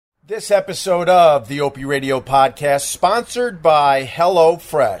This episode of the Opie Radio Podcast sponsored by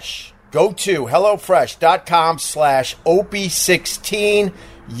HelloFresh. Go to HelloFresh.com/Opie16.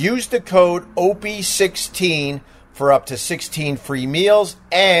 Use the code Opie16 for up to 16 free meals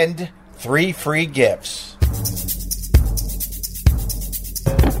and 3 free gifts.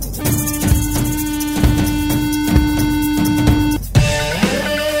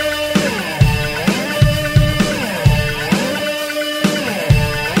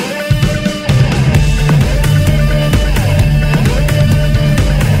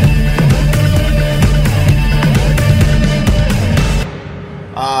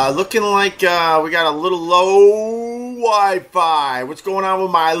 Looking like we got a little low Wi-Fi. What's going on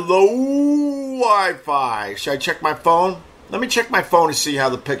with my low Wi-Fi? Should I check my phone? Let me check my phone to see how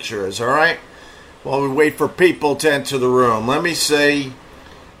the picture is, all right? While we wait for people to enter the room. Let me see.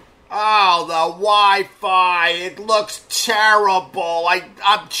 Oh, the Wi-Fi. It looks terrible.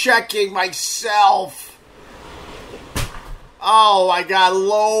 I'm checking myself. Oh, I got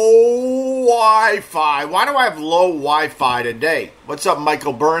low Wi-Fi. Why do I have low Wi-Fi today? What's up,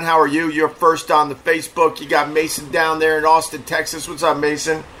 Michael Byrne? How are you? You're first on the Facebook. You got Mason down there in Austin, Texas. What's up,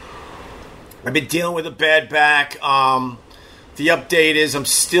 Mason? I've been dealing with a bad back. The update is I'm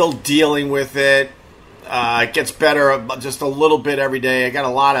still dealing with it. It gets better just a little bit every day.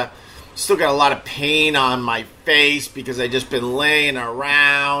 Still got a lot of pain on my face because I just been laying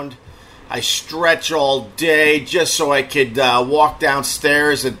around. I stretch all day just so I could walk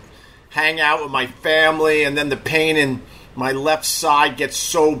downstairs and hang out with my family, and then the pain in my left side gets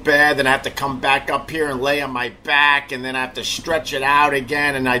so bad that I have to come back up here and lay on my back, and then I have to stretch it out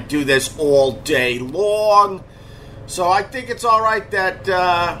again, and I do this all day long. So I think it's all right that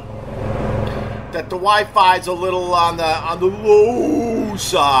the Wi-Fi's a little on the low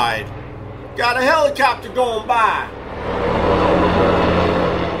side. Got a helicopter going by.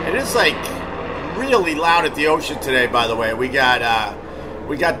 It is like really loud at the ocean today, by the way. We got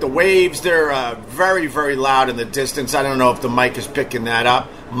the waves. They're very, very loud in the distance. I don't know if the mic is picking that up.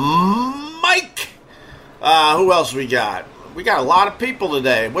 Mike! Who else we got? We got a lot of people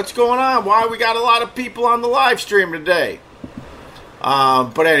today. What's going on? Why we got a lot of people on the live stream today?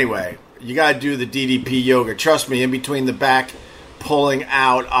 But anyway, you got to do the DDP yoga. Trust me, in between the back pulling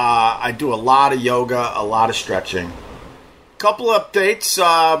out, I do a lot of yoga, a lot of stretching. Couple updates.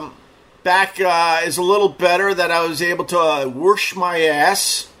 Back is a little better, that I was able to whoosh my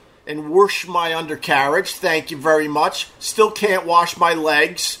ass and whoosh my undercarriage. Thank you very much. Still can't wash my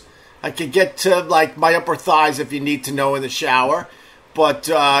legs. I could get to like my upper thighs if you need to know in the shower. But,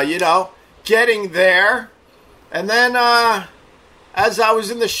 getting there. And then as I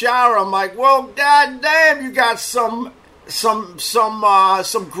was in the shower, I'm like, well, goddamn, you got some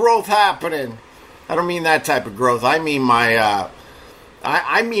growth happening. I don't mean that type of growth. I mean my,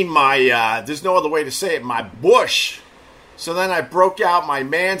 there's no other way to say it, my bush. So then I broke out my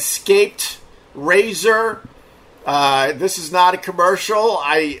Manscaped razor. This is not a commercial.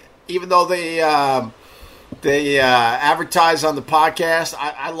 Even though they advertise on the podcast,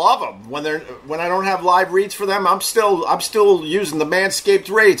 I love them. When I don't have live reads for them, I'm still using the Manscaped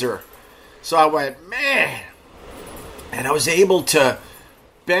razor. So I went, man, and I was able to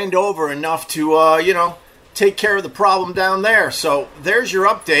bend over enough to, take care of the problem down there. So there's your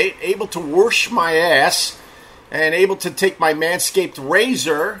update. Able to whoosh my ass and able to take my Manscaped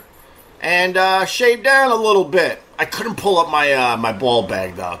razor and shave down a little bit. I couldn't pull up my ball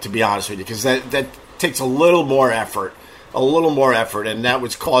bag, though, to be honest with you, because that takes a little more effort, and that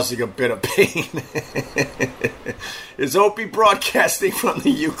was causing a bit of pain. Is Opie broadcasting from the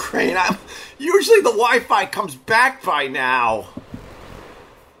Ukraine? Usually the Wi-Fi comes back by now.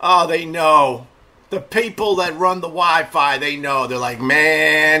 Oh, they know. The people that run the Wi-Fi, they know. They're like,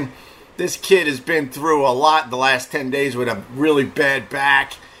 man, this kid has been through a lot the last 10 days with a really bad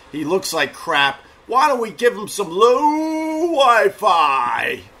back. He looks like crap. Why don't we give him some low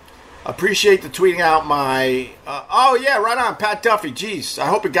Wi-Fi? Appreciate the tweeting out my... oh, yeah, right on, Pat Duffy. Jeez, I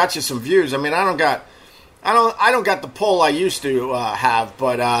hope it got you some views. I mean, I don't got the pull I used to have,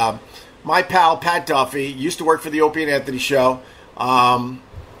 but my pal, Pat Duffy, used to work for the Opie and Anthony show.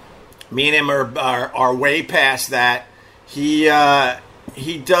 Me and him are way past that. He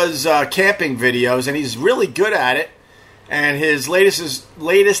does camping videos, and he's really good at it. And his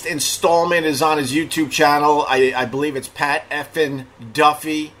latest installment is on his YouTube channel. I believe it's Pat Effin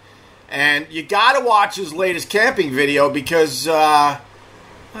Duffy. And you got to watch his latest camping video because I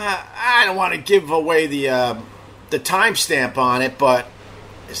don't want to give away the timestamp on it, but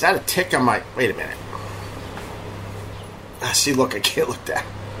is that a tick on my... Wait a minute. See, look, I can't look that.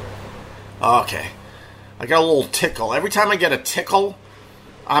 Okay. I got a little tickle. Every time I get a tickle,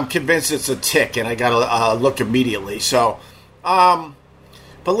 I'm convinced it's a tick, and I got to look immediately. So, but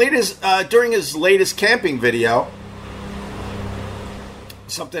during his latest camping video,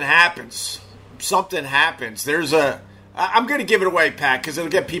 something happens. I'm going to give it away, Pat, because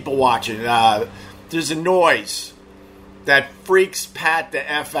it'll get people watching. There's a noise that freaks Pat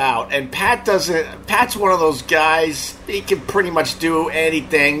the F out. And Pat's one of those guys, he can pretty much do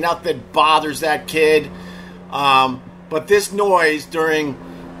anything. Nothing bothers that kid. But this noise during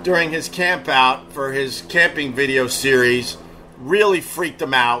his camp out for his camping video series really freaked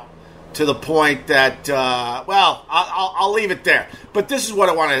him out to the point that, I'll leave it there. But this is what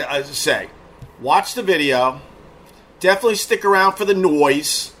I want to say. Watch the video. Definitely stick around for the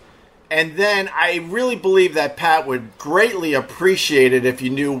noise. And then I really believe that Pat would greatly appreciate it if you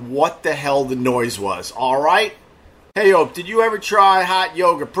knew what the hell the noise was. All right? Hey, Hope, did you ever try hot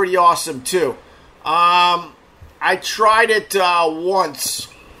yoga? Pretty awesome, too. I tried it once.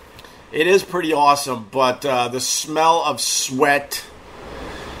 It is pretty awesome, but the smell of sweat.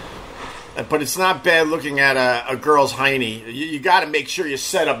 But it's not bad looking at a girl's hiney. You got to make sure you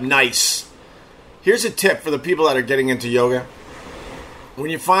set up nice. Here's a tip for the people that are getting into yoga. When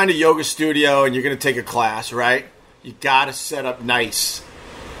you find a yoga studio and you're going to take a class, right? You got to set up nice.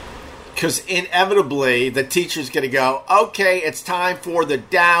 Because inevitably, the teacher's going to go, okay, it's time for the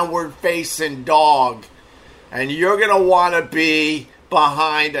downward facing dog. And you're going to want to be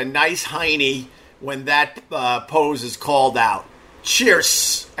behind a nice hiney when that pose is called out.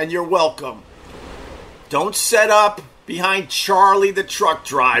 Cheers, and you're welcome. Don't set up behind Charlie the truck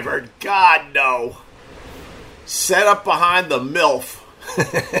driver. God, no. Set up behind the MILF.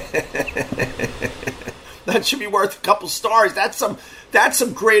 That should be worth a couple stars. That's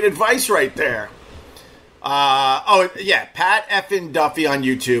some great advice right there. Pat Effin Duffy on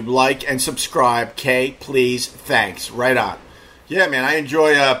YouTube. Like and subscribe. K, please, thanks. Right on. Yeah, man, I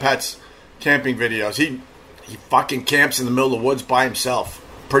enjoy Pat's camping videos. He fucking camps in the middle of the woods by himself.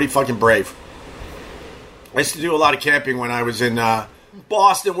 Pretty fucking brave. I used to do a lot of camping when I was in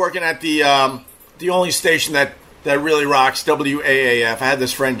Boston, working at the only station that really rocks, WAAF. I had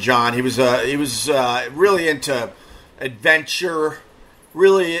this friend John. He was really into adventure,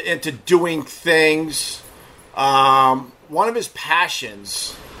 really into doing things. One of his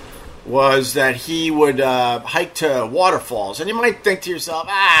passions was that he would hike to waterfalls. And you might think to yourself,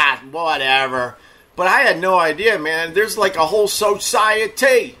 whatever. But I had no idea, man. There's like a whole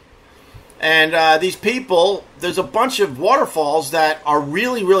society. And these people, there's a bunch of waterfalls that are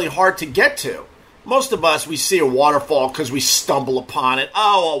really, really hard to get to. Most of us, we see a waterfall because we stumble upon it.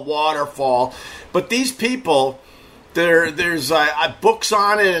 Oh, a waterfall. But these people, there's books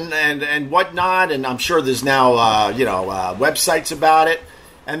on it and whatnot, and I'm sure there's now websites about it.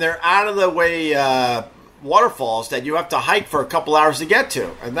 And they're out of the way waterfalls that you have to hike for a couple hours to get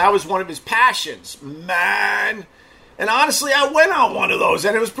to. And that was one of his passions, man. And honestly, I went on one of those,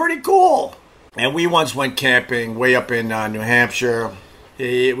 and it was pretty cool. And we once went camping way up in New Hampshire.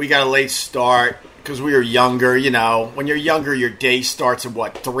 We got a late start because we were younger. You know, when you're younger, your day starts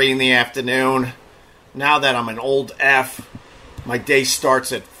at, 3 in the afternoon? Now that I'm an old F, my day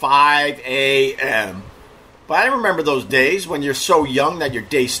starts at 5 a.m. But I remember those days when you're so young that your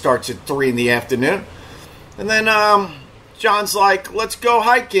day starts at 3 in the afternoon. And then John's like, let's go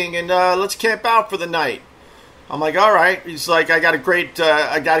hiking and let's camp out for the night. I'm like, all right. He's like, I got a great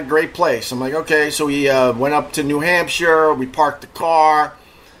place. I'm like, okay. So we went up to New Hampshire. We parked the car.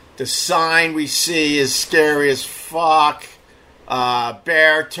 The sign we see is scary as fuck.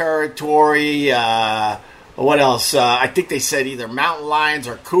 Bear territory. What else? I think they said either mountain lions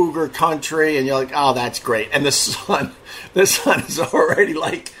or cougar country. And you're like, oh, that's great. And the sun is already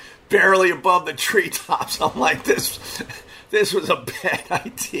like barely above the treetops. I'm like, this was a bad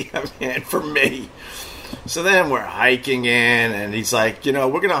idea, man, for me. So then we're hiking in, and he's like, we're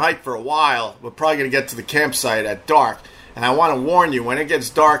going to hike for a while. We're probably going to get to the campsite at dark. And I want to warn you, when it gets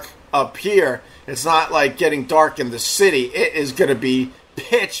dark up here, it's not like getting dark in the city. It is going to be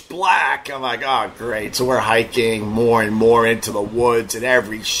pitch black. I'm like, oh, great. So we're hiking more and more into the woods, and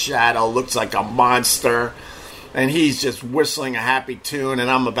every shadow looks like a monster. And he's just whistling a happy tune,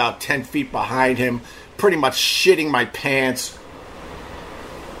 and I'm about 10 feet behind him, pretty much shitting my pants.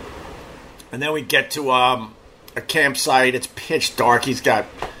 And then we get to a campsite. It's pitch dark. He's got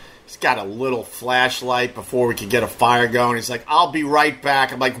a little flashlight before we could get a fire going. He's like, I'll be right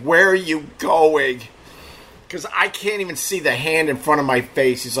back. I'm like, where are you going? Because I can't even see the hand in front of my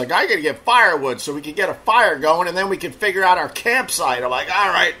face. He's like, I got to get firewood so we can get a fire going, and then we can figure out our campsite. I'm like, all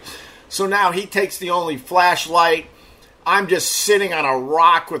right. So now he takes the only flashlight. I'm just sitting on a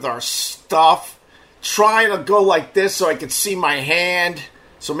rock with our stuff, trying to go like this so I can see my hand.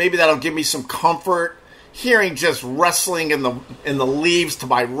 So maybe that'll give me some comfort. Hearing just wrestling in the leaves to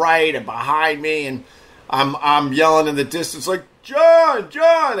my right and behind me, and I'm yelling in the distance like, John,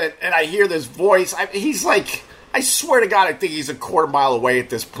 and I hear this voice. He's like, I swear to God, I think he's a quarter mile away at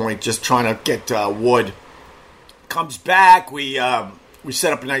this point, just trying to get wood. Comes back. We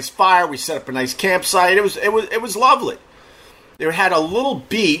set up a nice fire. We set up a nice campsite. It was lovely. They had a little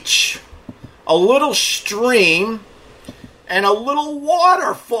beach, a little stream, and a little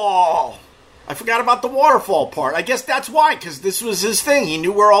waterfall. I forgot about the waterfall part. I guess that's why, because this was his thing. He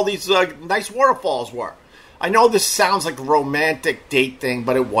knew where all these nice waterfalls were. I know this sounds like a romantic date thing,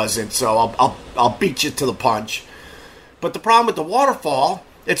 but it wasn't, so I'll beat you to the punch. But the problem with the waterfall,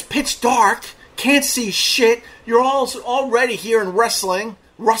 it's pitch dark, can't see shit. You're all already hearing rustling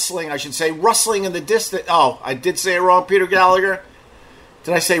in the distance. Oh, I did say it wrong, Peter Gallagher.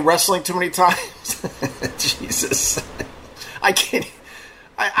 Did I say wrestling too many times? Jesus. I can't...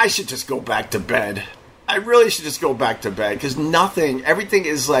 I should just go back to bed. I really should just go back to bed because everything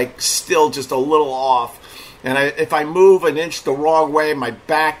is like still just a little off. And if I move an inch the wrong way, my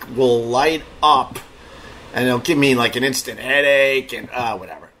back will light up and it'll give me like an instant headache and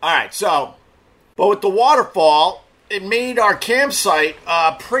whatever. All right, but with the waterfall, it made our campsite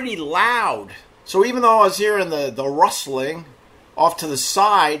pretty loud. So even though I was hearing the rustling off to the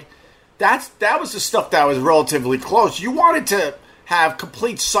side, that was the stuff that was relatively close. You wanted to have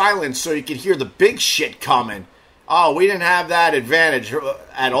complete silence so you could hear the big shit coming. Oh, we didn't have that advantage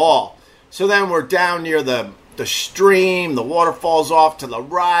at all. So then we're down near the stream, the waterfall's off to the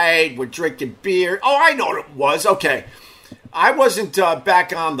right, we're drinking beer. Oh, I know what it was. Okay. I wasn't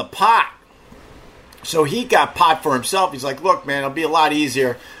back on the pot. So he got pot for himself. He's like, look, man, it'll be a lot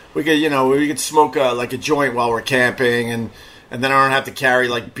easier. We could smoke like a joint while we're camping and then I don't have to carry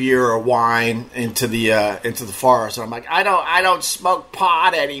like beer or wine into the forest. And I'm like, I don't smoke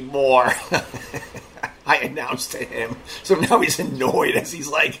pot anymore. I announced to him. So now he's annoyed as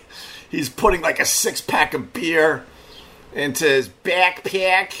he's putting like a 6-pack of beer into his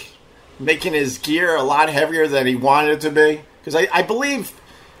backpack, making his gear a lot heavier than he wanted it to be. Because I believe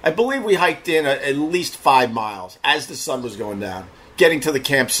we hiked in at least 5 miles as the sun was going down, getting to the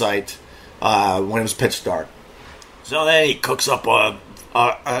campsite when it was pitch dark. So then he cooks up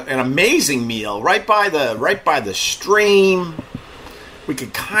an amazing meal right by the stream. We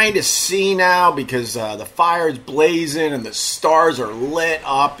could kind of see now because the fire's blazing and the stars are lit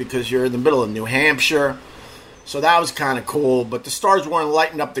up because you're in the middle of New Hampshire. So that was kind of cool, but the stars weren't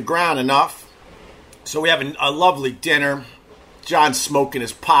lighting up the ground enough. So we have a lovely dinner. John's smoking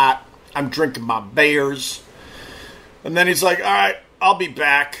his pot. I'm drinking my beers. And then he's like, all right, I'll be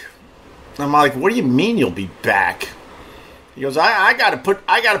back. I'm like, what do you mean you'll be back? He goes, I gotta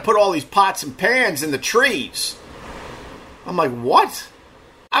put all these pots and pans in the trees. I'm like, what?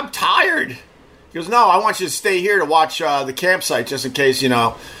 I'm tired. He goes, no, I want you to stay here to watch the campsite just in case,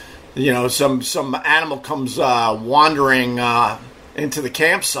 some animal comes wandering into the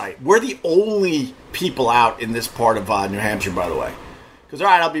campsite. We're the only people out in this part of New Hampshire, by the way. He goes, all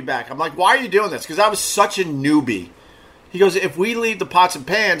right, I'll be back. I'm like, why are you doing this? Because I was such a newbie. He goes, if we leave the pots and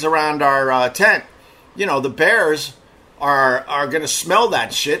pans around our tent, the bears are going to smell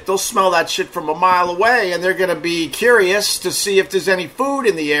that shit. They'll smell that shit from a mile away, and they're going to be curious to see if there's any food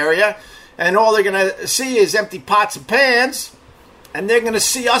in the area, and all they're going to see is empty pots and pans, and they're going to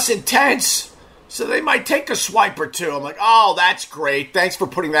see us in tents, so they might take a swipe or two. I'm like, oh, that's great. Thanks for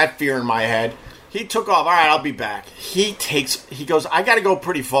putting that fear in my head. He took off. All right, I'll be back. He goes, I got to go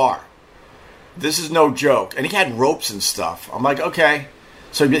pretty far. This is no joke. And he had ropes and stuff. I'm like, okay.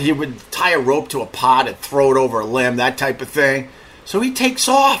 So he would tie a rope to a pot and throw it over a limb, that type of thing. So he takes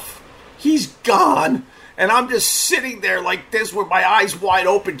off. He's gone. And I'm just sitting there like this with my eyes wide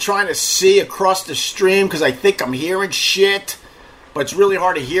open trying to see across the stream because I think I'm hearing shit. But it's really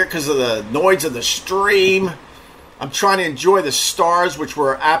hard to hear because of the noise of the stream. I'm trying to enjoy the stars, which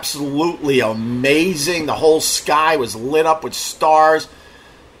were absolutely amazing. The whole sky was lit up with stars.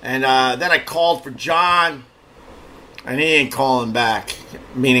 And then I called for John. And he ain't calling back,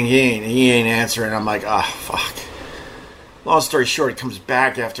 meaning he ain't answering. I'm like, oh, fuck. Long story short, he comes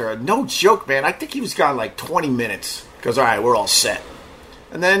back after no joke, man. I think he was gone like 20 minutes. Goes, all right, we're all set.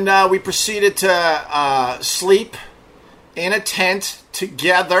 And then we proceeded to sleep in a tent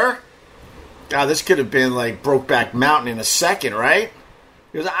together. God, this could have been like Brokeback Mountain in a second, right?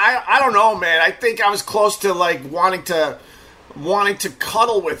 Because I don't know, man. I think I was close to like wanting to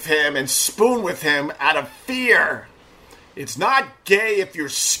cuddle with him and spoon with him out of fear. It's not gay if you're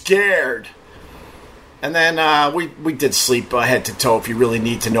scared. And then we did sleep head to toe if you really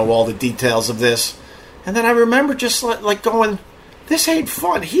need to know all the details of this. And then I remember just like going, this ain't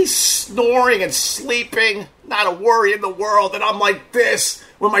fun. He's snoring and sleeping, not a worry in the world. And I'm like this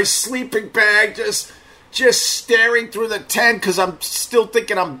with my sleeping bag, just staring through the tent because I'm still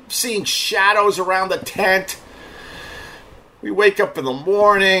thinking I'm seeing shadows around the tent. We wake up in the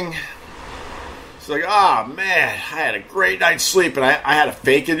morning. It's like, oh man, I had a great night's sleep, and I had to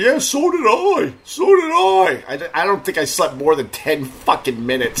fake it. Yeah, so did I. So did I. I don't think I slept more than 10 fucking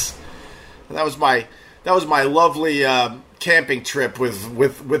minutes. And that was my lovely camping trip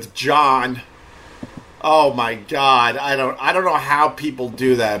with John. Oh my God, I don't know how people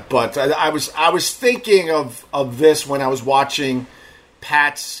do that, but I was thinking of this when I was watching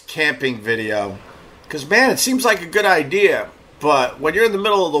Pat's camping video, because man, it seems like a good idea, but when you're in the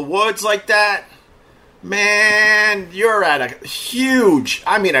middle of the woods like that, man, you're at a huge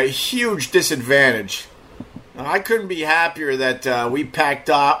disadvantage. I couldn't be happier that we packed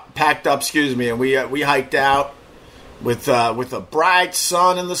up, and we hiked out with a bright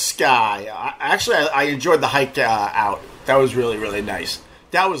sun in the sky. I enjoyed the hike out. That was really, really nice.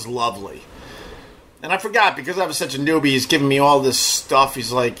 That was lovely. And I forgot, because I was such a newbie, he's giving me all this stuff.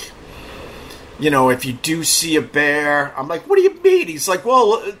 He's like, if you do see a bear, I'm like, what do you mean? He's like,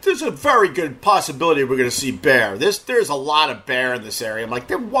 well, there's a very good possibility we're going to see bear. There's a lot of bear in this area. I'm like,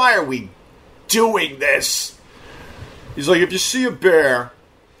 then why are we doing this? He's like, if you see a bear,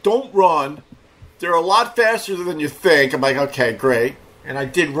 don't run. They're a lot faster than you think. I'm like, okay, great. And I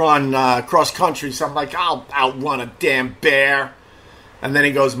did run cross country, so I'm like, I'll outrun a damn bear. And then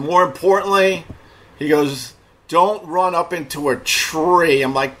he goes, more importantly, don't run up into a tree.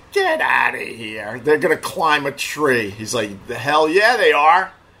 I'm like, get out of here. They're going to climb a tree. He's like, the hell yeah, they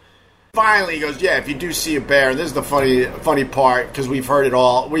are. Finally, he goes, yeah, if you do see a bear, and this is the funny part, because we've heard it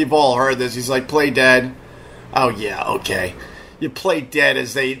all. We've all heard this. He's like, play dead. Oh, yeah, okay. You play dead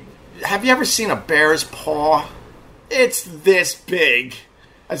as they... Have you ever seen a bear's paw? It's this big.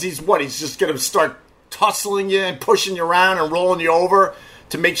 As he's just going to start tussling you and pushing you around and rolling you over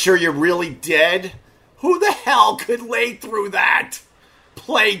to make sure you're really dead? Who the hell could lay through that?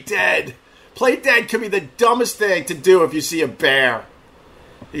 Play dead. Play dead could be the dumbest thing to do if you see a bear.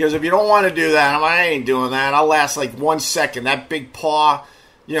 He goes, if you don't want to do that, I ain't doing that. I'll last like 1 second. That big paw,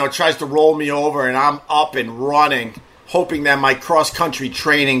 tries to roll me over, and I'm up and running, hoping that my cross-country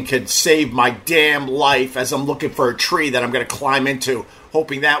training could save my damn life as I'm looking for a tree that I'm going to climb into,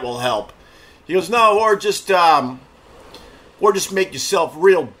 hoping that will help. He goes, no, or just make yourself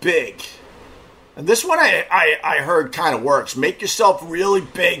real big. And this one I heard kind of works. Make yourself really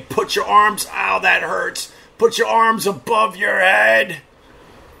big. Put your arms, ow, that hurts. Put your arms above your head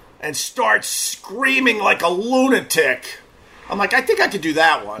and start screaming like a lunatic. I'm like, I think I could do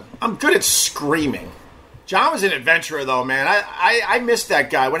that one. I'm good at screaming. John was an adventurer, though, man. I missed that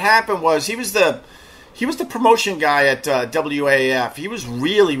guy. What happened was he was the promotion guy at WAF. He was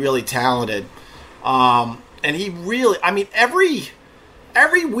really, really talented. And he really,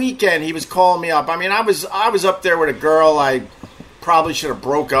 every weekend he was calling me up. I was up there with a girl I probably should have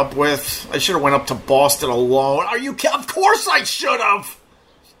broke up with. I should have went up to Boston alone. Of course I should have.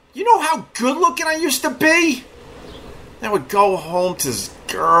 You know how good looking I used to be? I would go home to this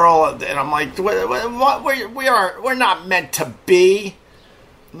girl, and I'm like, we're not meant to be.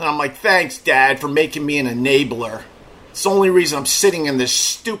 And I'm like, thanks, Dad, for making me an enabler. It's the only reason I'm sitting in this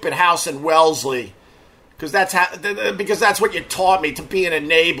stupid house in Wellesley. Because that's what you taught me, to be an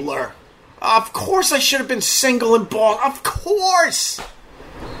enabler. Of course I should have been single in Boston. Of course!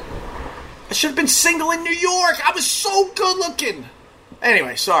 I should have been single in New York. I was so good looking.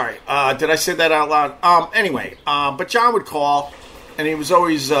 Anyway, sorry. Did I say that out loud? But John would call, and he was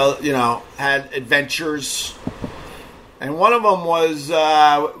always, had adventures. And one of them was,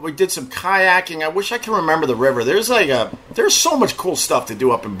 we did some kayaking. I wish I could remember the river. There's so much cool stuff to do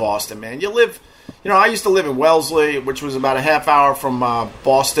up in Boston, man. I used to live in Wellesley, which was about a half hour from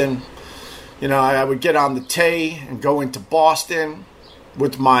Boston. I would get on the Tay and go into Boston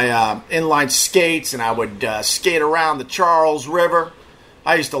with my inline skates, and I would skate around the Charles River.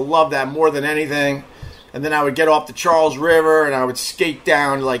 I used to love that more than anything. And then I would get off the Charles River, and I would skate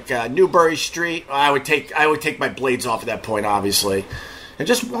down like Newbury Street. I would take my blades off at that point, obviously, and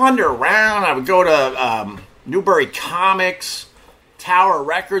just wander around. I would go to Newbury Comics, Tower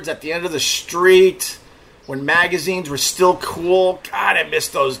Records at the end of the street, when magazines were still cool. God, I miss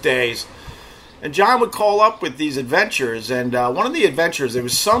those days. And John would call up with these adventures, and one of the adventures, there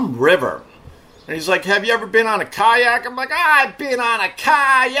was some river. And he's like, have you ever been on a kayak? I'm like, I've been on a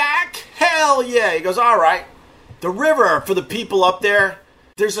kayak. Hell yeah. He goes, all right. The river, for the people up there,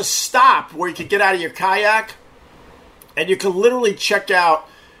 there's a stop where you can get out of your kayak, and you can literally check out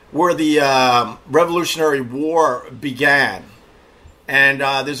where the Revolutionary War began. And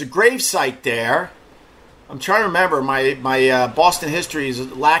there's a grave site there. I'm trying to remember. My Boston history is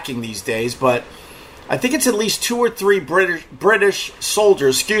lacking these days, but I think it's at least 2 or 3 British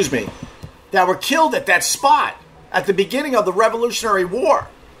soldiers, that were killed at that spot at the beginning of the Revolutionary War.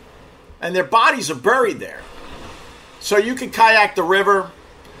 And their bodies are buried there. So you could kayak the river,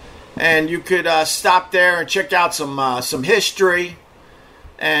 and you could stop there and check out some history.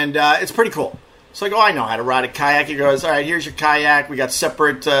 And it's pretty cool. It's like, I know how to ride a kayak. He goes, all right, here's your kayak. We got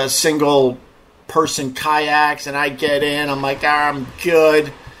separate single-person kayaks, and I get in. I'm like, I'm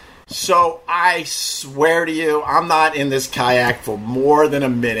good. So I swear to you, I'm not in this kayak for more than a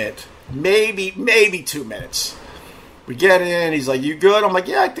minute. Maybe 2 minutes. We get in. He's like, you good? I'm like,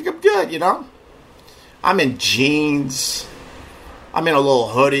 yeah, I think I'm good, I'm in jeans. I'm in a little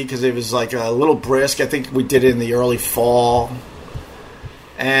hoodie because it was like a little brisk. I think we did it in the early fall.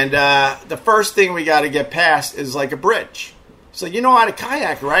 And the first thing we got to get past is like a bridge. So you know how to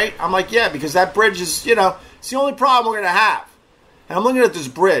kayak, right? I'm like, yeah, because that bridge is, it's the only problem we're going to have. And I'm looking at this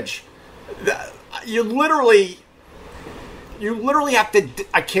bridge. You literally have to,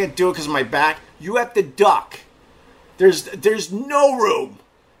 I can't do it because of my back. You have to duck. There's no room.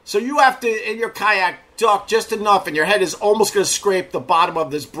 So you have to, in your kayak, duck just enough, and your head is almost going to scrape the bottom of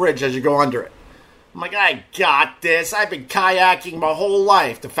this bridge as you go under it. I'm like, I got this. I've been kayaking my whole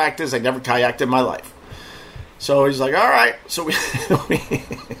life. The fact is, I never kayaked in my life. So he's like, all right. So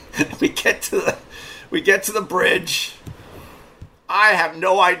we get to the bridge. I have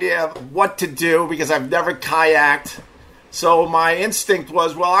no idea what to do because I've never kayaked. So my instinct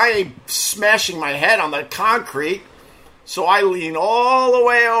was, well, I ain't smashing my head on the concrete. So I lean all the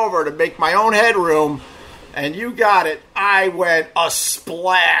way over to make my own headroom. And you got it. I went a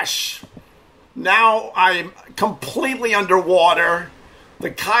splash. Now I'm completely underwater.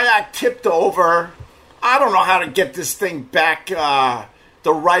 The kayak tipped over. I don't know how to get this thing back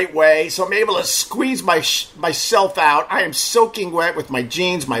the right way. So I'm able to squeeze myself out. I am soaking wet with my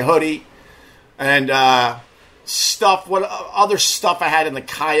jeans, my hoodie, and stuff. What other stuff I had in the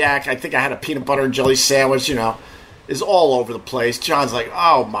kayak? I think I had a peanut butter and jelly sandwich, is all over the place. John's like,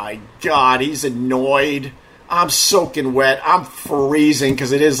 oh my God, he's annoyed. I'm soaking wet. I'm freezing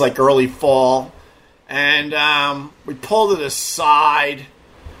because it is like early fall. And we pulled to the side.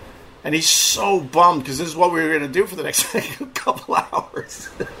 And he's so bummed because this is what we were going to do for the next couple hours.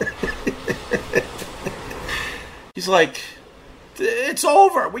 He's like, it's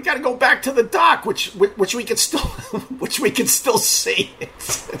over. We got to go back to the dock, which we can still see.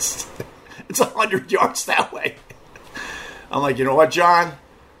 It's 100 yards that way. I'm like, you know what, John?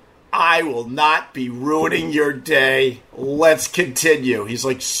 I will not be ruining your day. Let's continue. He's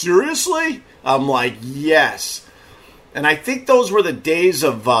like, seriously? I'm like, yes. And I think those were the days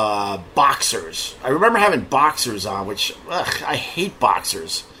of boxers. I remember having boxers on, which, I hate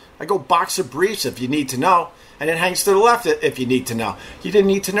boxers. I go boxer briefs if you need to know, and it hangs to the left if you need to know. You didn't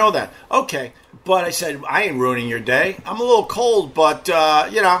need to know that. Okay, but I said, I ain't ruining your day. I'm a little cold, but,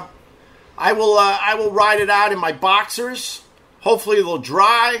 I will ride it out in my boxers. Hopefully they'll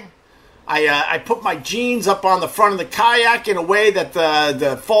dry. I put my jeans up on the front of the kayak in a way that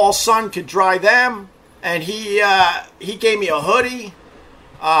the fall sun could dry them. And he gave me a hoodie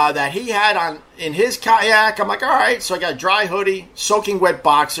that he had on in his kayak. I'm like, all right. So I got a dry hoodie, soaking wet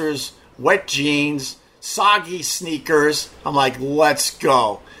boxers, wet jeans, soggy sneakers. I'm like, let's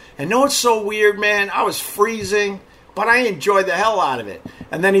go. And know what's so weird, man? I was freezing, but I enjoyed the hell out of it.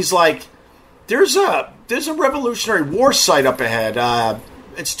 And then he's like, there's a Revolutionary War site up ahead.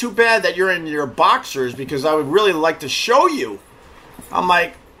 It's too bad that you're in your boxers because I would really like to show you. I'm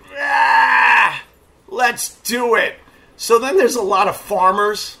like, let's do it. So then there's a lot of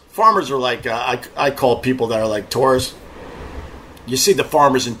farmers. Farmers are like, I call people that are like tourists. You see the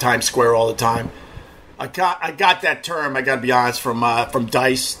farmers in Times Square all the time. I got that term, I got to be honest, from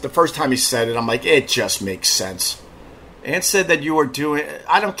Dice. The first time he said it, I'm like, it just makes sense. Ant said that you were doing,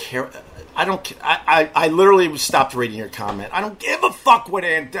 I don't care. I literally stopped reading your comment. I don't give a fuck what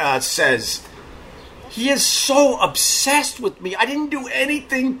Ant says. He is so obsessed with me. I didn't do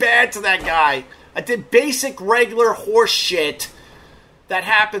anything bad to that guy. I did basic, regular horse shit that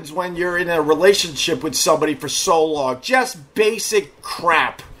happens when you're in a relationship with somebody for so long. Just basic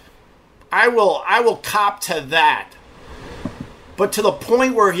crap. I will cop to that. But to the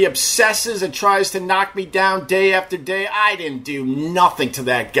point where he obsesses and tries to knock me down day after day, I didn't do nothing to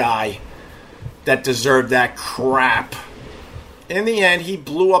that guy that deserved that crap. In the end, he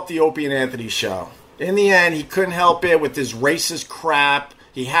blew up the Opie and Anthony show. In the end, he couldn't help it with his racist crap.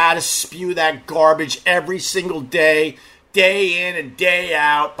 He had to spew that garbage every single day in and day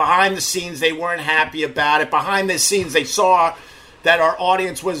out. Behind the scenes, they weren't happy about it. Behind the scenes, they saw that our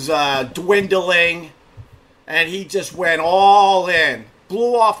audience was dwindling, and he just went all in.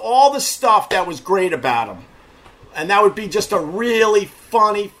 Blew off all the stuff that was great about him. And that would be just a really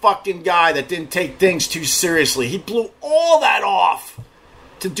funny fucking guy that didn't take things too seriously. He blew all that off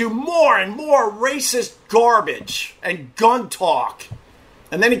to do more and more racist garbage and gun talk.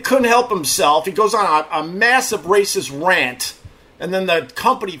 And then he couldn't help himself. He goes on a massive racist rant, and then the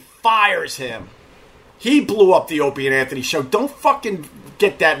company fires him. He blew up the Opie and Anthony show. Don't fucking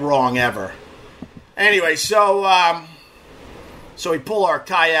get that wrong ever. Anyway, so we pull our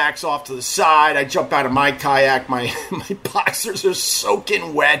kayaks off to the side. I jump out of my kayak. My boxers are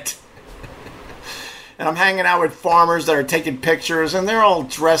soaking wet. And I'm hanging out with farmers that are taking pictures, and they're all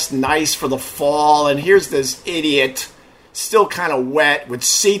dressed nice for the fall. And here's this idiot, still kind of wet, with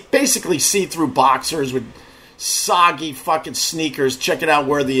basically see-through boxers with soggy fucking sneakers, checking out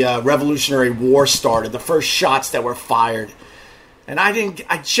where the Revolutionary War started, the first shots that were fired. And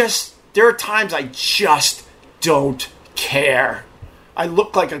there are times I just don't care. I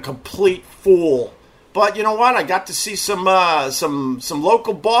look like a complete fool. But you know what? I got to see some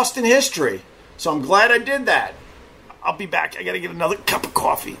local Boston history. So I'm glad I did that. I'll be back. I got to get another cup of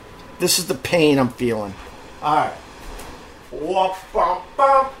coffee. This is the pain I'm feeling. All right.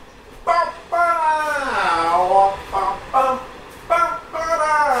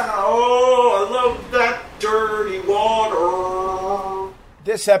 Oh, I love that dirty water.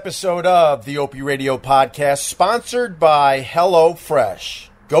 This episode of the Opie Radio Podcast sponsored by HelloFresh.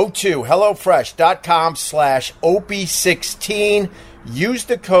 Go to HelloFresh.com/Opie16. Use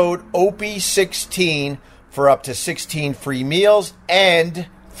the code Opie16 for up to 16 free meals and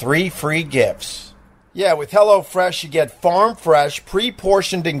 3 free gifts. Yeah, with HelloFresh, you get farm-fresh,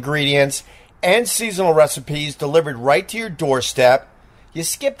 pre-portioned ingredients and seasonal recipes delivered right to your doorstep. You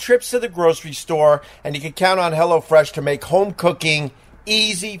skip trips to the grocery store, and you can count on HelloFresh to make home cooking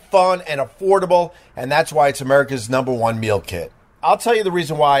easy, fun, and affordable, and that's why it's America's #1 meal kit. I'll tell you the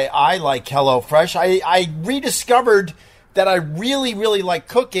reason why I like HelloFresh. I rediscovered that I really, really like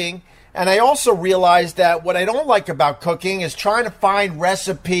cooking, and I also realized that what I don't like about cooking is trying to find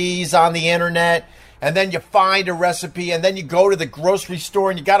recipes on the internet, and then you find a recipe, and then you go to the grocery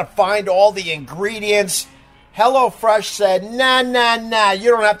store, and you got to find all the ingredients. HelloFresh said, nah, you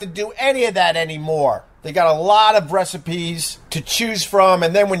don't have to do any of that anymore. They got a lot of recipes to choose from,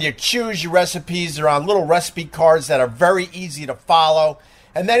 and then when you choose your recipes, they're on little recipe cards that are very easy to follow.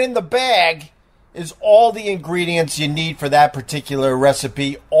 And then in the bag is all the ingredients you need for that particular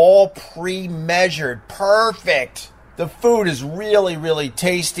recipe, all pre-measured. Perfect. The food is really, really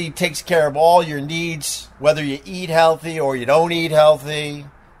tasty, takes care of all your needs, whether you eat healthy or you don't eat healthy.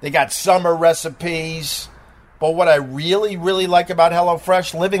 They got summer recipes. But what I really, really like about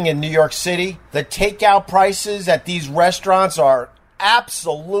HelloFresh, living in New York City, the takeout prices at these restaurants are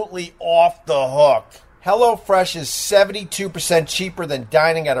absolutely off the hook. HelloFresh is 72% cheaper than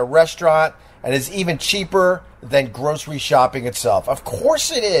dining at a restaurant and is even cheaper than grocery shopping itself. Of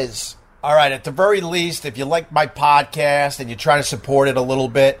course it is. All right, at the very least, if you like my podcast and you're trying to support it a little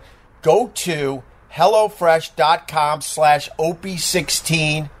bit, go to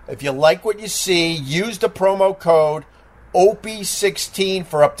HelloFresh.com/Opie16. If you like what you see, use the promo code Opie16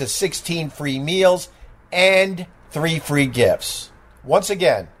 for up to 16 free meals and 3 free gifts. Once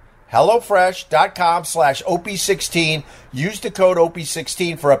again, HelloFresh.com/Opie16. Use the code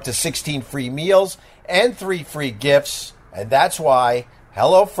Opie16 for up to 16 free meals and 3 free gifts. And that's why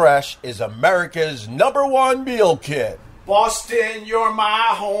HelloFresh is America's #1 meal kit. Boston, you're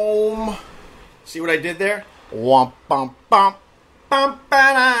my home. See what I did there? Womp, bump, bump, bump,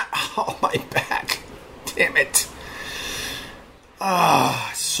 ba-da. Oh, my back. Damn it.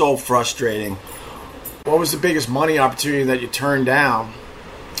 So frustrating. What was the biggest money opportunity that you turned down?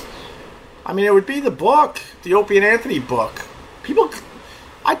 I mean, it would be the book, the Opie and Anthony book.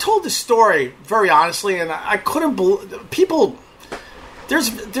 I told this story very honestly, and I couldn't believe people.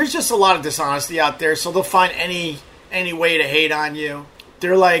 There's just a lot of dishonesty out there, so they'll find any way to hate on you.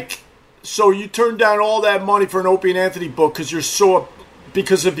 They're like, so you turned down all that money for an Opie and Anthony book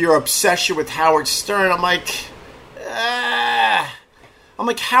because of your obsession with Howard Stern. I'm like,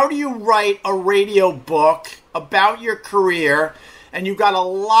 how do you write a radio book about your career and you got a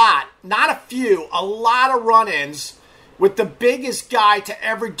lot, not a few, a lot of run-ins with the biggest guy to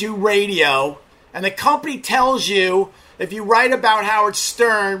ever do radio, and the company tells you, if you write about Howard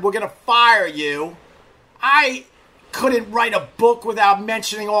Stern, we're going to fire you. I couldn't write a book without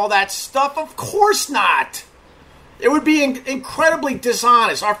mentioning all that stuff. Of course not. It would be incredibly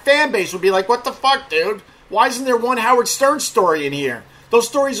dishonest. Our fan base would be like, what the fuck, dude? Why isn't there one Howard Stern story in here? Those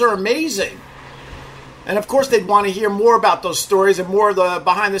stories are amazing. And of course they'd want to hear more about those stories and more of the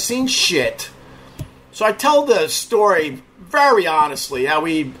behind the scenes shit. So I tell the story very honestly, how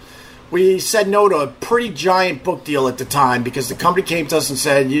we said no to a pretty giant book deal at the time because the company came to us and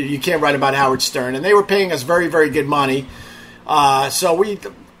said, you can't write about Howard Stern. And they were paying us very, very good money. So we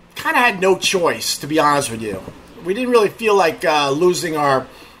kind of had no choice, to be honest with you. We didn't really feel like losing our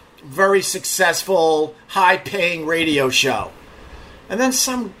very successful, high-paying radio show. And then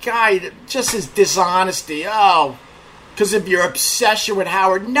some guy, just his dishonesty, because of your obsession with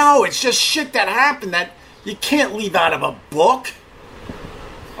Howard. No, it's just shit that happened that you can't leave out of a book.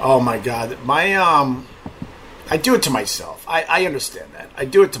 Oh my God, I do it to myself. I understand that. I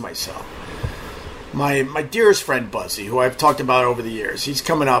do it to myself. My dearest friend Buzzy, who I've talked about over the years, he's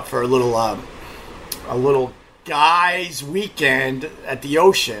coming up for a little guys' weekend at the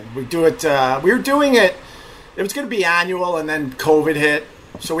ocean. We do it. We were doing it. It was going to be annual, and then COVID hit,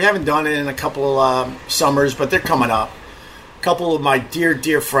 so we haven't done it in a couple of summers. But they're coming up. A couple of my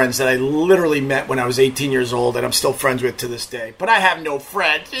dear friends that I literally met when I was 18 years old, and I'm still friends with to this day. But I have no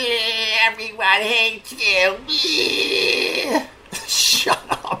friends. Everyone hates you. Shut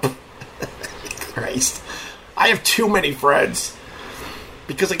up. Christ. I have too many friends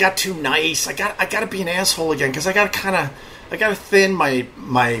because I got too nice. I got to be an asshole again because I got to thin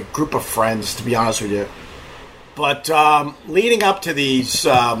my group of friends, to be honest with you. But leading up to these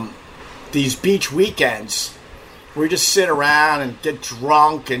beach weekends, we just sit around and get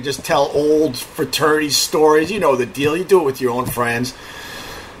drunk and just tell old fraternity stories. You know the deal. You do it with your own friends.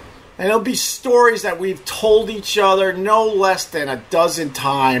 And it'll be stories that we've told each other no less than a dozen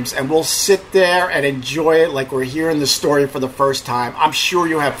times. And we'll sit there and enjoy it like we're hearing the story for the first time. I'm sure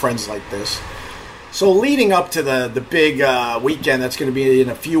you have friends like this. So leading up to the big weekend that's going to be in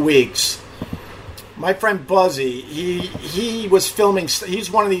a few weeks, my friend Buzzy, he was filming. He's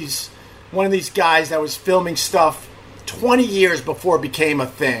one of these guys that was filming stuff 20 years before it became a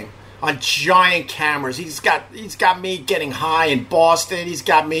thing on giant cameras. He's got me getting high in Boston. He's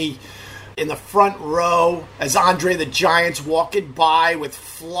got me in the front row as Andre the Giant's walking by with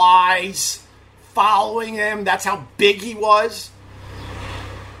flies following him. That's how big he was.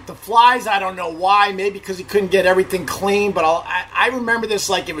 The flies, I don't know why. Maybe because he couldn't get everything clean. But I remember this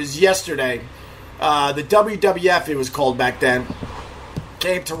like it was yesterday. The WWF, it was called back then,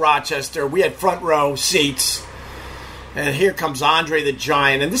 came to Rochester. We had front row seats. And here comes Andre the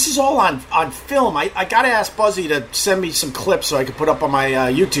Giant. And this is all on film. I got to ask Buzzy to send me some clips so I could put up on my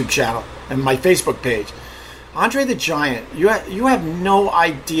YouTube channel and my Facebook page. Andre the Giant, you have no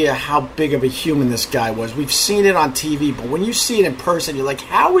idea how big of a human this guy was. We've seen it on TV, but when you see it in person, you're like,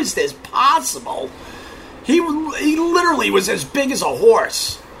 how is this possible? He literally was as big as a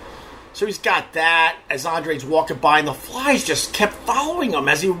horse. So he's got that as Andre's walking by, and the flies just kept following him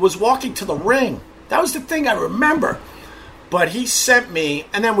as he was walking to the ring. That was the thing I remember. But he sent me,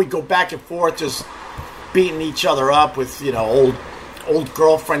 and then we go back and forth just beating each other up with, old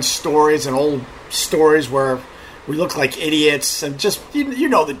girlfriend stories and old stories where we look like idiots and just, you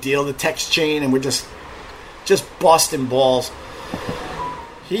know the deal, the text chain, and we're just busting balls.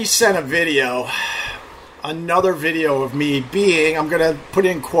 He sent a video, another video of me being, I'm going to put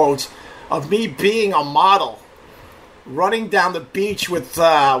in quotes, of me being a model, running down the beach with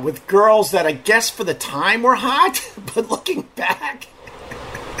girls that I guess for the time were hot, but looking back,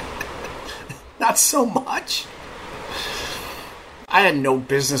 not so much. I had no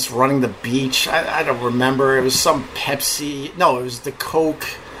business running the beach. I don't remember. It was some Pepsi. No, it was the Coke.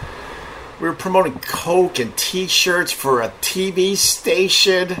 We were promoting Coke and T-shirts for a TV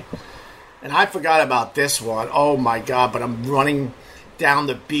station. And I forgot about this one. Oh, my God. But I'm running down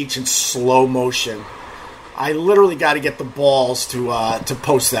the beach in slow motion. I literally got to get the balls to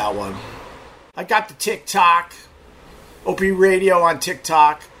post that one. I got the TikTok. Opie Radio on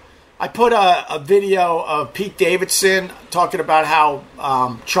TikTok. I put a video of Pete Davidson talking about how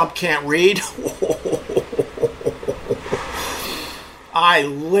Trump can't read. I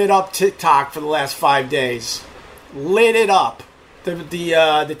lit up TikTok for the last 5 days. Lit it up.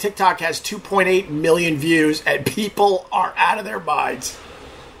 The TikTok has 2.8 million views, and people are out of their minds.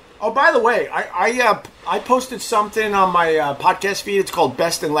 Oh, by the way, I posted something on my podcast feed. It's called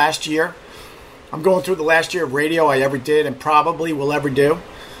Best in Last Year. I'm going through the last year of radio I ever did and probably will ever do.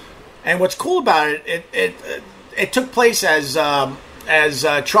 And what's cool about it, it took place as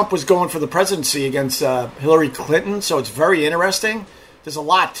Trump was going for the presidency against Hillary Clinton. So it's very interesting. There's a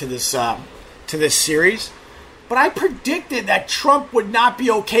lot to this series. But I predicted that Trump would not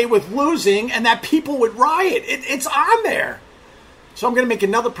be okay with losing and that people would riot. It's on there. So I'm going to make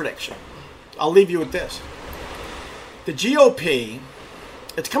another prediction. I'll leave you with this. The GOP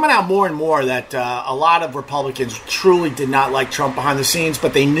it's coming out more and more that a lot of Republicans truly did not like Trump behind the scenes,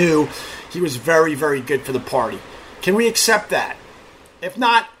 but they knew he was very, very good for the party. Can we accept that? If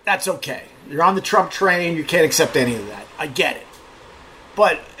not, that's okay. You're on the Trump train. You can't accept any of that. I get it.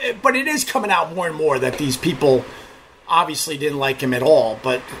 But it is coming out more and more that these people obviously didn't like him at all.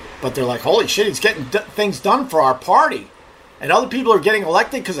 But they're like, holy shit, he's getting things done for our party. And other people are getting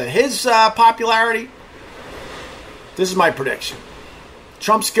elected because of his popularity. This is my prediction.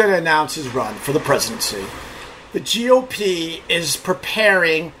 Trump's going to announce his run for the presidency. The GOP is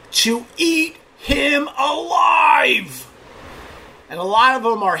preparing to eat him alive. And a lot of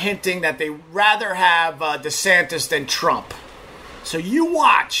them are hinting that they'd rather have DeSantis than Trump. So you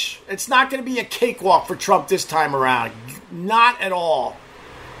watch. It's not going to be a cakewalk for Trump this time around. Not at all.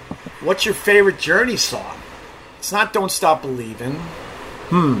 What's your favorite Journey song? It's not Don't Stop Believin'.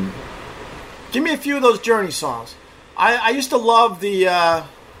 Give me a few of those Journey songs. I used to love the...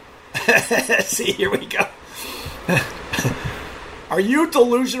 See, here we go. Are you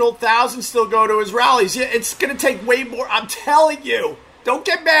delusional? Thousands still go to his rallies. Yeah, it's going to take way more. I'm telling you. Don't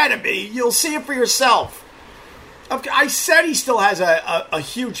get mad at me. You'll see it for yourself. I said he still has a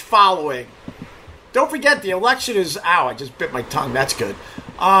huge following. Don't forget, the election is... Ow, I just bit my tongue. That's good.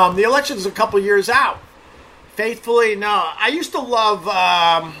 The election is a couple years out. Faithfully, no. I used to love...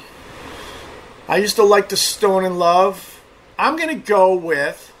 I used to like the Stone in Love. I'm going to go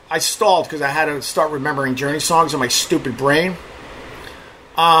with... I stalled because I had to start remembering Journey songs in my stupid brain.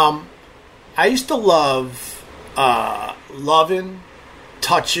 I used to love Lovin',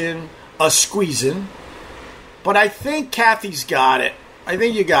 Touchin', Squeezin'. But I think Kathy's got it. I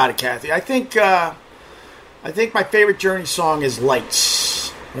think you got it, Kathy. I think my favorite Journey song is Lights.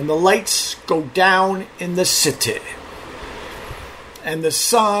 When the lights go down in the city and the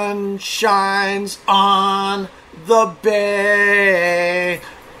sun shines on the bay.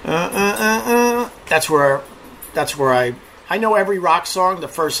 That's where I know every rock song, the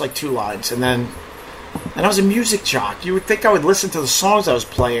first like 2 lines, and I was a music jock. You would think I would listen to the songs I was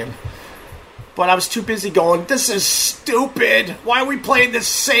playing, but I was too busy going, this is stupid. Why are we playing the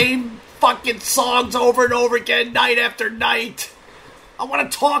same fucking songs over and over again, night after night? I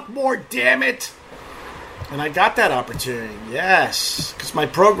want to talk more, damn it. And I got that opportunity, yes, because my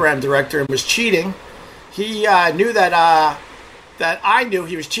program director was cheating. He knew that I knew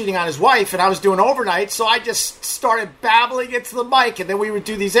he was cheating on his wife, and I was doing overnight, so I just started babbling into the mic, and then we would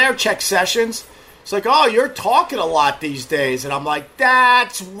do these air check sessions. It's like, oh, you're talking a lot these days. And I'm like,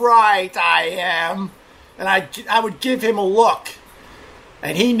 that's right, I am. And I would give him a look,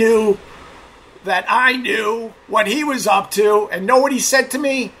 and he knew that I knew what he was up to, and know what he said to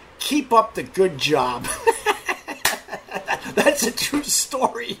me? Keep up the good job. That's a true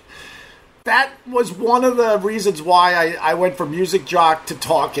story. That was one of the reasons why I went from music jock to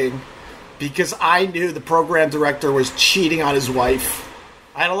talking, because I knew the program director was cheating on his wife.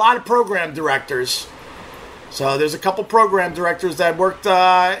 I had a lot of program directors. So there's a couple program directors that worked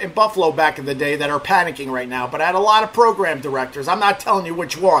in Buffalo back in the day that are panicking right now. But I had a lot of program directors. I'm not telling you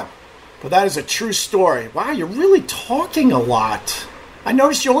which one. But that is a true story. Wow, you're really talking a lot. I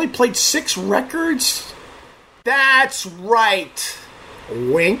noticed you only played 6 records. That's right.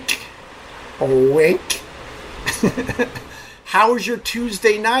 Wink. Wink. How was your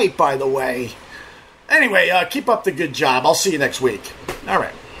Tuesday night, by the way? Anyway, keep up the good job. I'll see you next week. All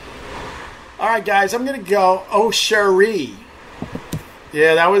right. All right, guys, I'm going to go Oh Cherie.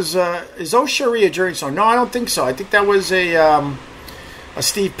 Yeah, that was... is Oh Cherie a Journey song? No, I don't think so. I think that was a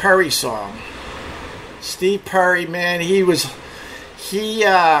Steve Perry song. Steve Perry, man, he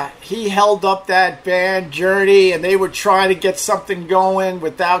held up that band Journey, and they were trying to get something going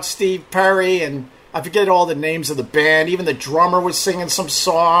without Steve Perry, and I forget all the names of the band. Even the drummer was singing some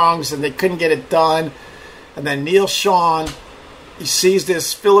songs, and they couldn't get it done. And then Neil Sean, he sees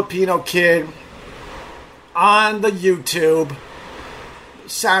this Filipino kid on the YouTube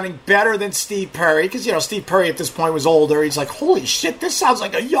sounding better than Steve Perry, because, you know, Steve Perry at this point was older. He's like, holy shit, this sounds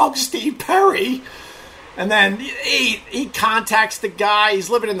like a young Steve Perry. And then he contacts the guy. He's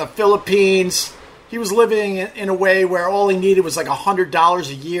living in the Philippines. He was living in a way where all he needed was like $100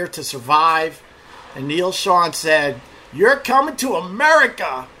 a year to survive. And Neil Sean said, you're coming to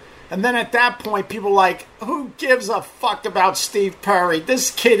America. And then at that point, people were like, who gives a fuck about Steve Perry? This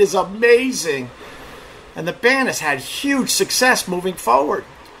kid is amazing. And the band has had huge success moving forward.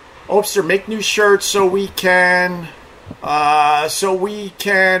 Opster, make new shirts so we can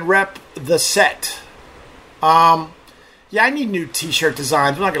rep the set. Yeah, I need new t-shirt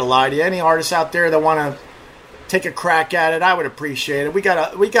designs. I'm not going to lie to you. Any artists out there that want to take a crack at it, I would appreciate it. We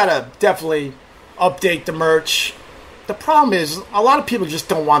gotta definitely update the merch. the problem is a lot of people just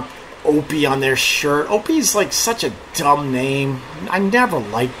don't want Opie on their shirt. Opie's like such a dumb name. I never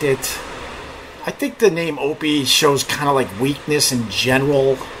liked it. I think the name Opie shows kind of like weakness in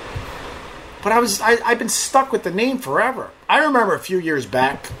general. But I've been stuck with the name forever. I remember a few years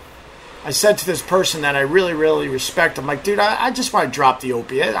back, I said to this person that I really, really respect, I'm like, dude, I just want to drop the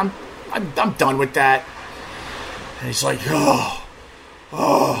Opie. I'm done with that. And he's like, oh,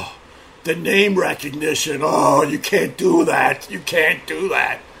 the name recognition. Oh, you can't do that. You can't do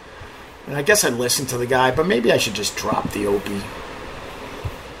that. And I guess I listened to the guy, but maybe I should just drop the Opie.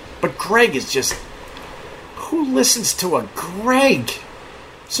 But Greg is just... Who listens to a Greg?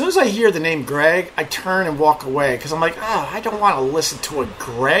 As soon as I hear the name Greg, I turn and walk away. Because I'm like, I don't want to listen to a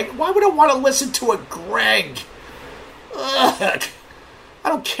Greg. Why would I want to listen to a Greg? Ugh. I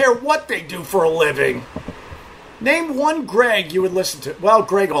don't care what they do for a living. Name one Greg you would listen to. Well,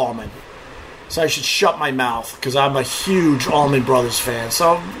 Greg Allman. So I should shut my mouth. Because I'm a huge Allman Brothers fan.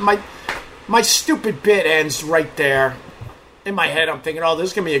 So my stupid bit ends right there. In my head, I'm thinking, this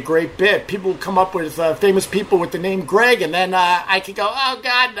is going to be a great bit. People come up with famous people with the name Greg, and then I can go, oh,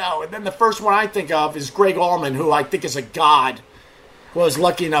 God, no. And then the first one I think of is Greg Allman, who I think is a god, who I was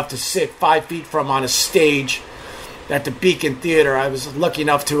lucky enough to sit 5 feet from on a stage at the Beacon Theater. I was lucky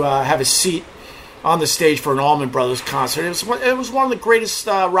enough to have a seat on the stage for an Allman Brothers concert. It was one of the greatest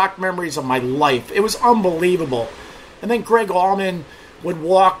rock memories of my life. It was unbelievable. And then Greg Allman would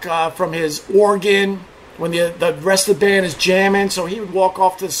walk from his organ when the rest of the band is jamming, so he would walk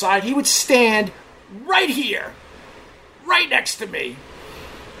off to the side. He would stand right here, right next to me,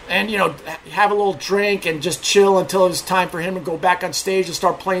 and, have a little drink and just chill until it was time for him to go back on stage and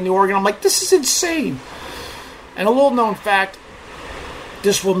start playing the organ. I'm like, this is insane. And a little known fact,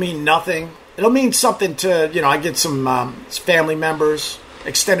 this will mean nothing. It'll mean something to, I get some family members,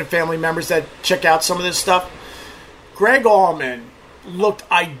 extended family members that check out some of this stuff. Greg Allman looked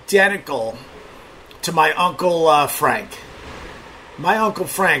identical to my Uncle Frank. My Uncle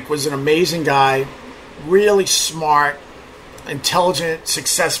Frank was an amazing guy, really smart, intelligent,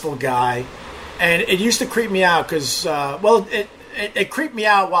 successful guy. And it used to creep me out because, it creeped me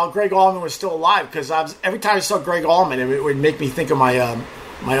out while Greg Allman was still alive, because every time I saw Greg Allman, it would make me think of my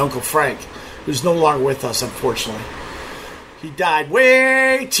Uncle Frank, who's no longer with us, unfortunately. He died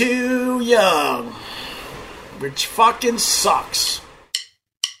way too young, which fucking sucks.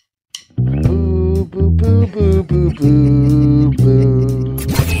 Boo, boo, boo, boo, boo, boo, boo.